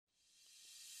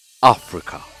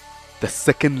Africa, the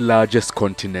second largest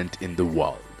continent in the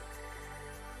world.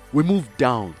 We moved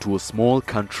down to a small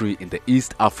country in the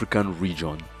East African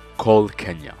region called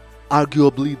Kenya,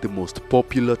 arguably the most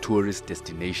popular tourist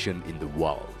destination in the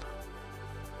world.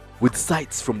 With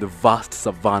sights from the vast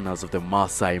savannas of the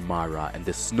Masai Mara and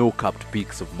the snow-capped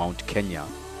peaks of Mount Kenya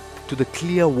to the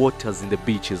clear waters in the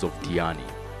beaches of Diani,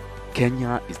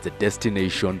 Kenya is the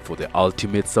destination for the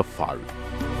ultimate safari.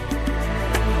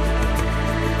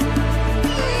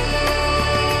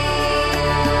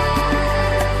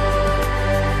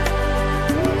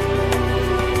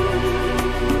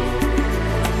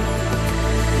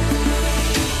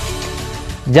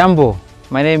 Jambo,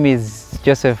 my name is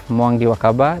Joseph Mwangi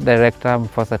Wakaba, Director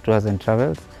Mufasa Tours and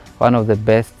Travels, one of the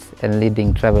best and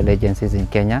leading travel agencies in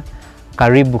Kenya.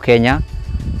 Karibu Kenya.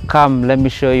 Come, let me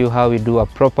show you how we do a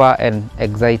proper and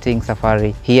exciting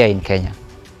safari here in Kenya.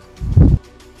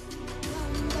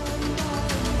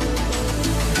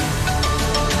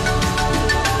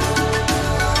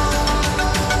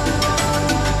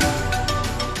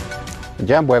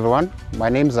 Jambo everyone, my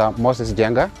name is Moses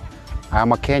Jenga. I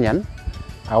am a Kenyan.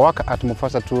 I work at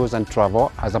Mufasa Tours and Travel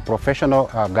as a professional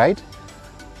guide.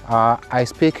 I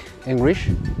speak English,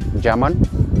 German,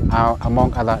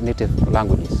 among other native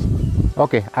languages.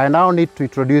 Okay, I now need to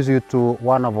introduce you to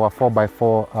one of our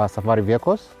 4x4 safari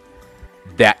vehicles.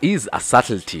 There is a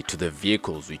subtlety to the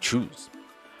vehicles we choose.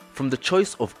 From the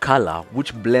choice of color,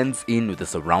 which blends in with the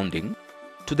surrounding,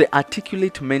 to the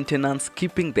articulate maintenance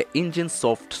keeping the engine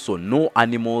soft so no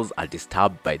animals are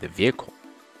disturbed by the vehicle.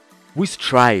 We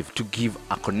strive to give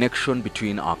a connection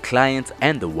between our clients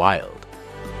and the wild.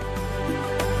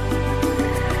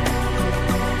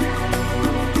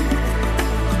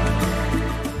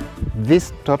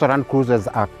 These Toyota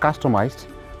Landcruisers are customized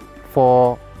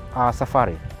for our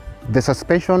safari. The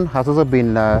suspension has also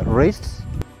been raised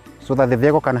so that the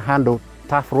vehicle can handle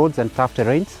tough roads and tough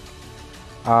terrains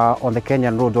on the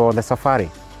Kenyan road or the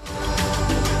safari.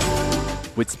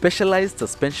 With specialized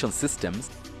suspension systems,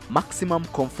 maximum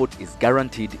comfort is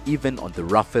guaranteed even on the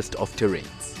roughest of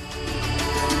terrains.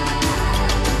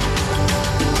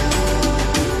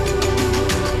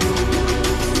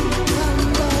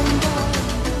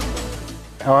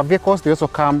 Our vehicles, they also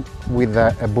come with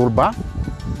a bull bar.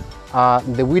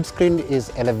 The windscreen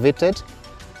is elevated,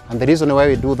 and the reason why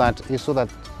we do that is so that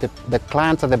the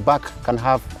clients at the back can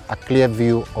have a clear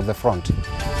view of the front.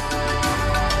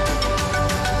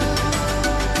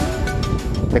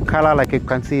 The color, like you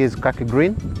can see, is khaki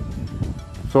green,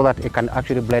 so that it can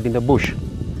actually blend in the bush.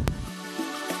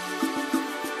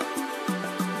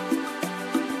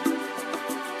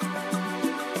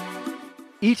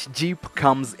 Each Jeep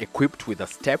comes equipped with a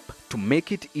step to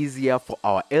make it easier for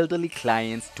our elderly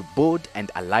clients to board and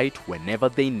alight whenever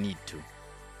they need to.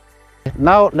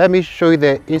 Now let me show you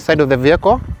the inside of the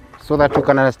vehicle so that you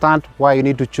can understand why you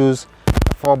need to choose a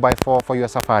 4x4 for your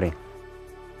safari.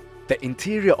 The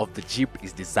interior of the Jeep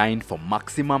is designed for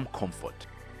maximum comfort.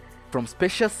 From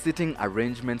spacious sitting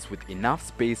arrangements with enough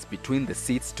space between the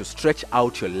seats to stretch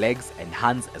out your legs and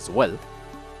hands as well,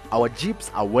 our Jeeps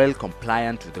are well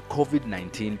compliant with the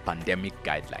COVID-19 pandemic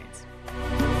guidelines.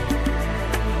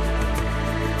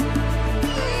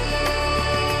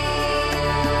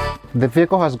 The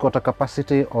vehicle has got a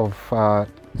capacity of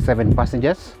 7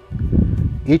 passengers.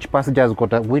 Each passenger has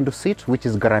got a window seat, which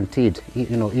is guaranteed.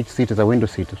 You know, each seat is a window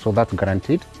seat, so that's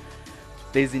guaranteed.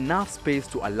 There is enough space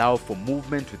to allow for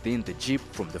movement within the Jeep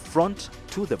from the front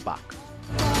to the back.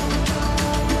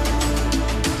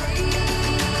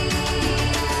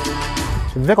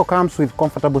 The vehicle comes with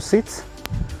comfortable seats.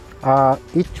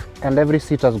 Each and every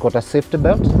seat has got a safety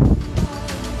belt.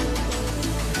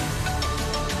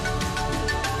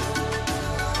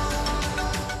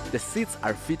 The seats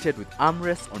are fitted with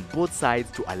armrests on both sides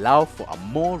to allow for a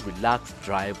more relaxed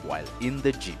drive while in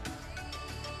the Jeep.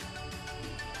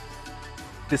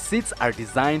 The seats are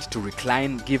designed to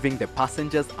recline, giving the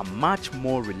passengers a much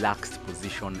more relaxed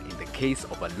position in the case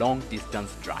of a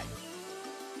long-distance drive.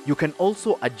 You can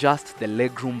also adjust the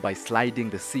legroom by sliding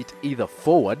the seat either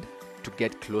forward to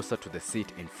get closer to the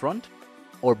seat in front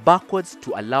or backwards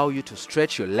to allow you to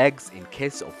stretch your legs in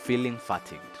case of feeling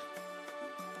fatigued.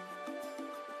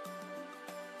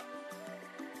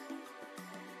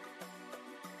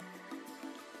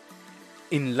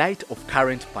 In light of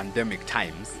current pandemic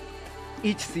times,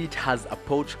 each seat has a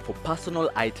pouch for personal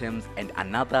items and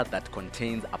another that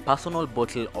contains a personal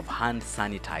bottle of hand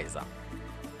sanitizer.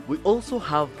 We also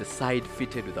have the side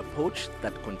fitted with a pouch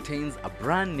that contains a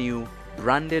brand new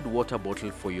branded water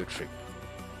bottle for your trip.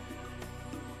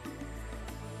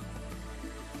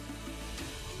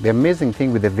 The amazing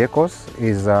thing with the vehicles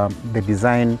is the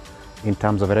design in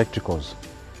terms of electricals.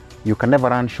 You can never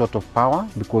run short of power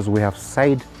because we have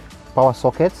side power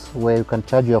sockets where you can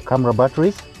charge your camera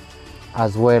batteries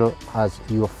as well as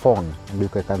your phone. And you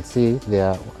can see they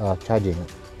are charging.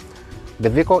 The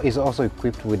vehicle is also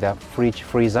equipped with a fridge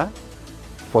freezer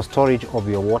for storage of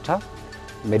your water,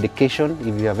 medication.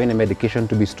 If you have any medication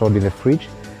to be stored in the fridge,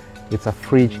 it's a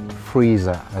fridge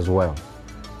freezer as well.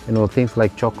 You know, things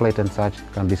like chocolate and such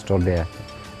can be stored there.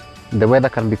 The weather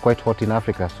can be quite hot in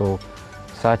Africa, so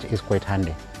such is quite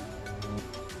handy.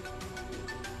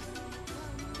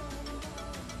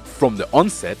 From the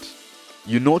onset,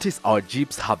 you notice our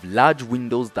Jeeps have large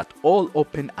windows that all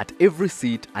open at every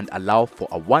seat and allow for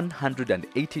a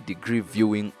 180-degree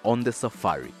viewing on the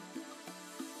safari.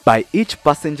 By each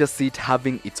passenger seat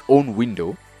having its own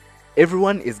window,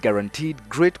 everyone is guaranteed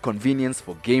great convenience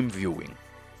for game viewing.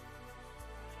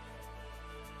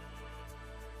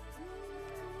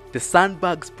 The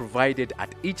sandbags provided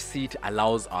at each seat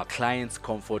allows our clients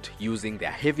comfort using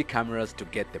their heavy cameras to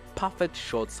get the perfect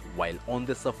shots while on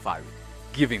the safari,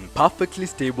 giving perfectly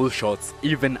stable shots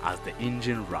even as the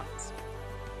engine runs.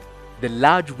 The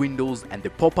large windows and the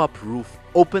pop-up roof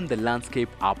open the landscape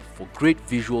up for great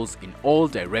visuals in all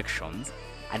directions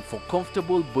and for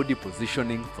comfortable body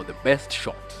positioning for the best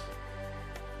shot.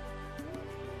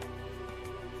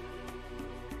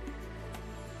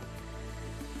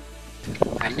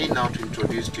 I need now to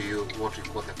introduce to you what we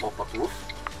call the pop-up roof.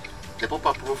 The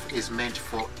pop-up roof is meant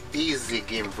for easy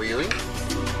game viewing.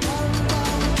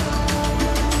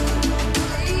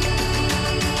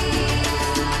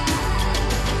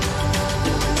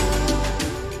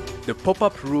 The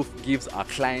pop-up roof gives our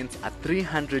clients a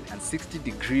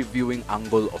 360-degree viewing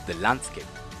angle of the landscape.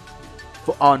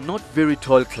 For our not very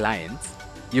tall clients,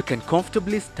 you can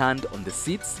comfortably stand on the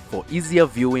seats for easier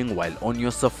viewing while on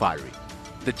your safari.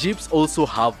 The Jeeps also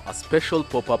have a special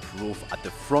pop-up roof at the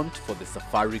front for the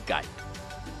safari guide.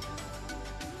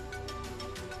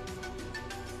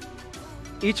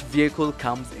 Each vehicle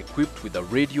comes equipped with a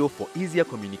radio for easier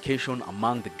communication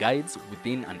among the guides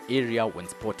within an area when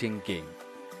spotting game.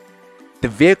 The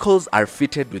vehicles are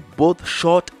fitted with both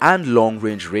short and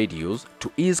long-range radios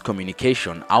to ease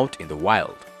communication out in the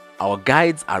wild. Our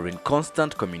guides are in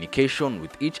constant communication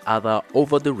with each other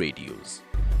over the radios.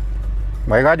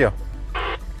 Maigajo.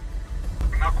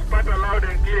 Nakupata loud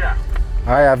and clear.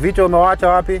 Haya, vichwa umewacha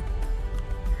wapi?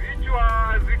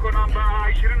 Vichwa ziko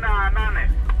namba 28.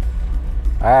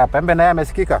 Haya, pembe naye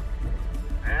amesikika?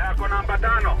 Ako namba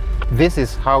 5. This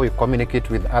is how we communicate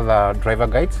with other driver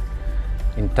guides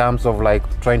in terms of like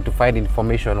trying to find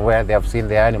information where they have seen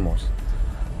the animals,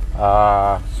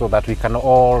 so that we can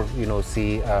all, you know,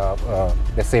 see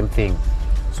the same thing.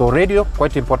 So radio,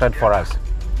 quite important for us.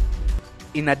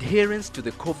 In adherence to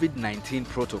the COVID-19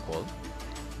 protocol,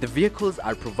 the vehicles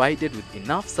are provided with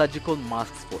enough surgical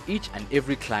masks for each and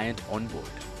every client on board.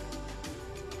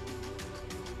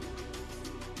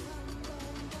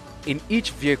 In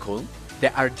each vehicle,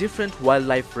 there are different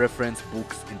wildlife reference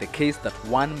books in the case that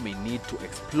one may need to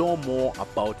explore more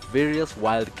about various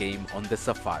wild game on the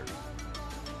safari.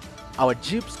 Our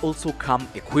Jeeps also come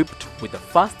equipped with a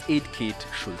first aid kit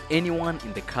should anyone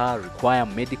in the car require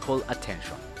medical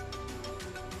attention.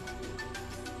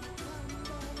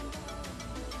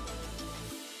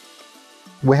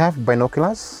 We have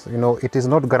binoculars. You know, it is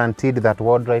not guaranteed that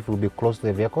wildlife will be close to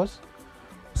the vehicles,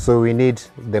 so we need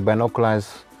the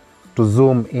binoculars to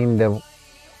zoom in the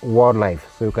wildlife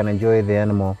so you can enjoy the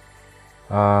animal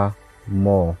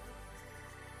more.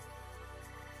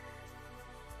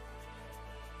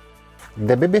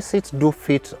 The baby seats do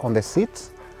fit on the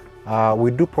seats. We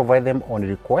do provide them on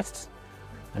request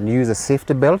and use a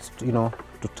safety belt, you know,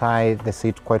 to tie the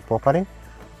seat quite properly,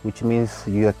 which means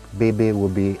your baby will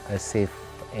be as safe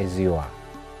as you are.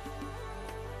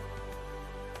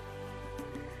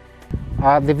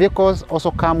 The vehicles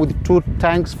also come with 2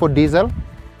 tanks for diesel.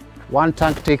 One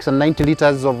tank takes 90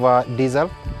 liters of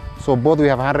diesel, so both we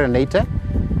have 180,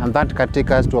 and that can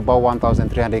take us to about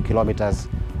 1,300 kilometers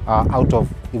out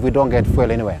of if we don't get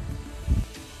fuel anywhere.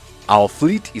 Our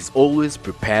fleet is always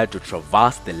prepared to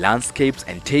traverse the landscapes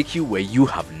and take you where you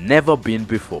have never been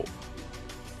before.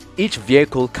 Each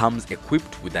vehicle comes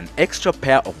equipped with an extra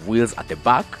pair of wheels at the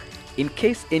back in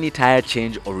case any tire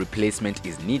change or replacement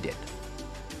is needed.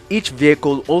 Each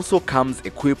vehicle also comes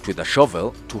equipped with a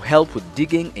shovel to help with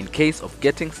digging in case of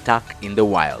getting stuck in the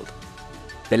wild.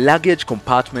 The luggage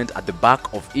compartment at the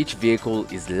back of each vehicle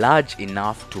is large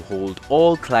enough to hold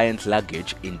all client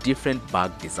luggage in different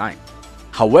bag design.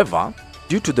 However,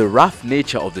 due to the rough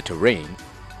nature of the terrain,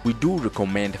 we do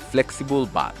recommend flexible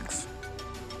bags.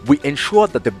 We ensure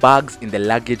that the bags in the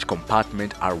luggage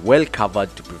compartment are well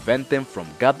covered to prevent them from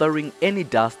gathering any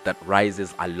dust that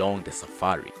rises along the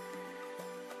safari.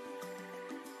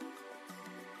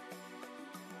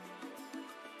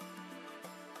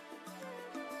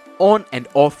 On and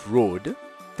off-road,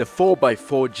 the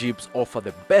 4x4 jeeps offer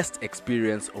the best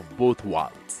experience of both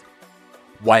worlds.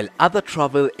 While other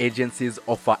travel agencies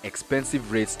offer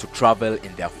expensive rates to travel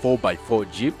in their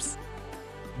 4x4 jeeps,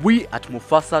 we at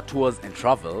Mufasa Tours and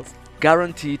Travels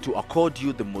guarantee to accord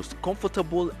you the most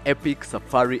comfortable, epic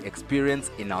safari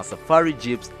experience in our safari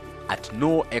jeeps at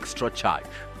no extra charge.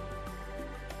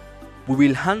 We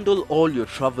will handle all your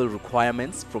travel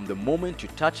requirements from the moment you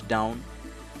touch down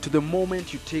to the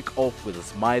moment you take off with a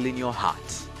smile in your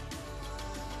heart.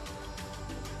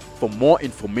 For more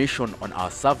information on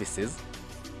our services,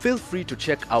 feel free to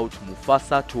check out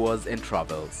Mufasa Tours and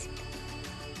Travels.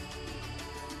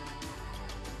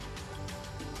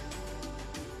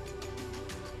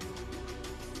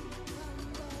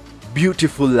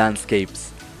 Beautiful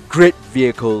landscapes, great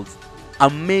vehicles,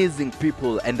 amazing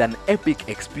people, and an epic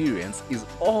experience is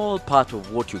all part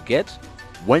of what you get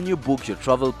when you book your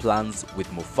travel plans with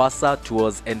Mufasa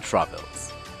Tours and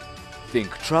Travels.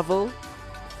 Think travel,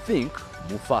 think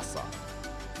Mufasa.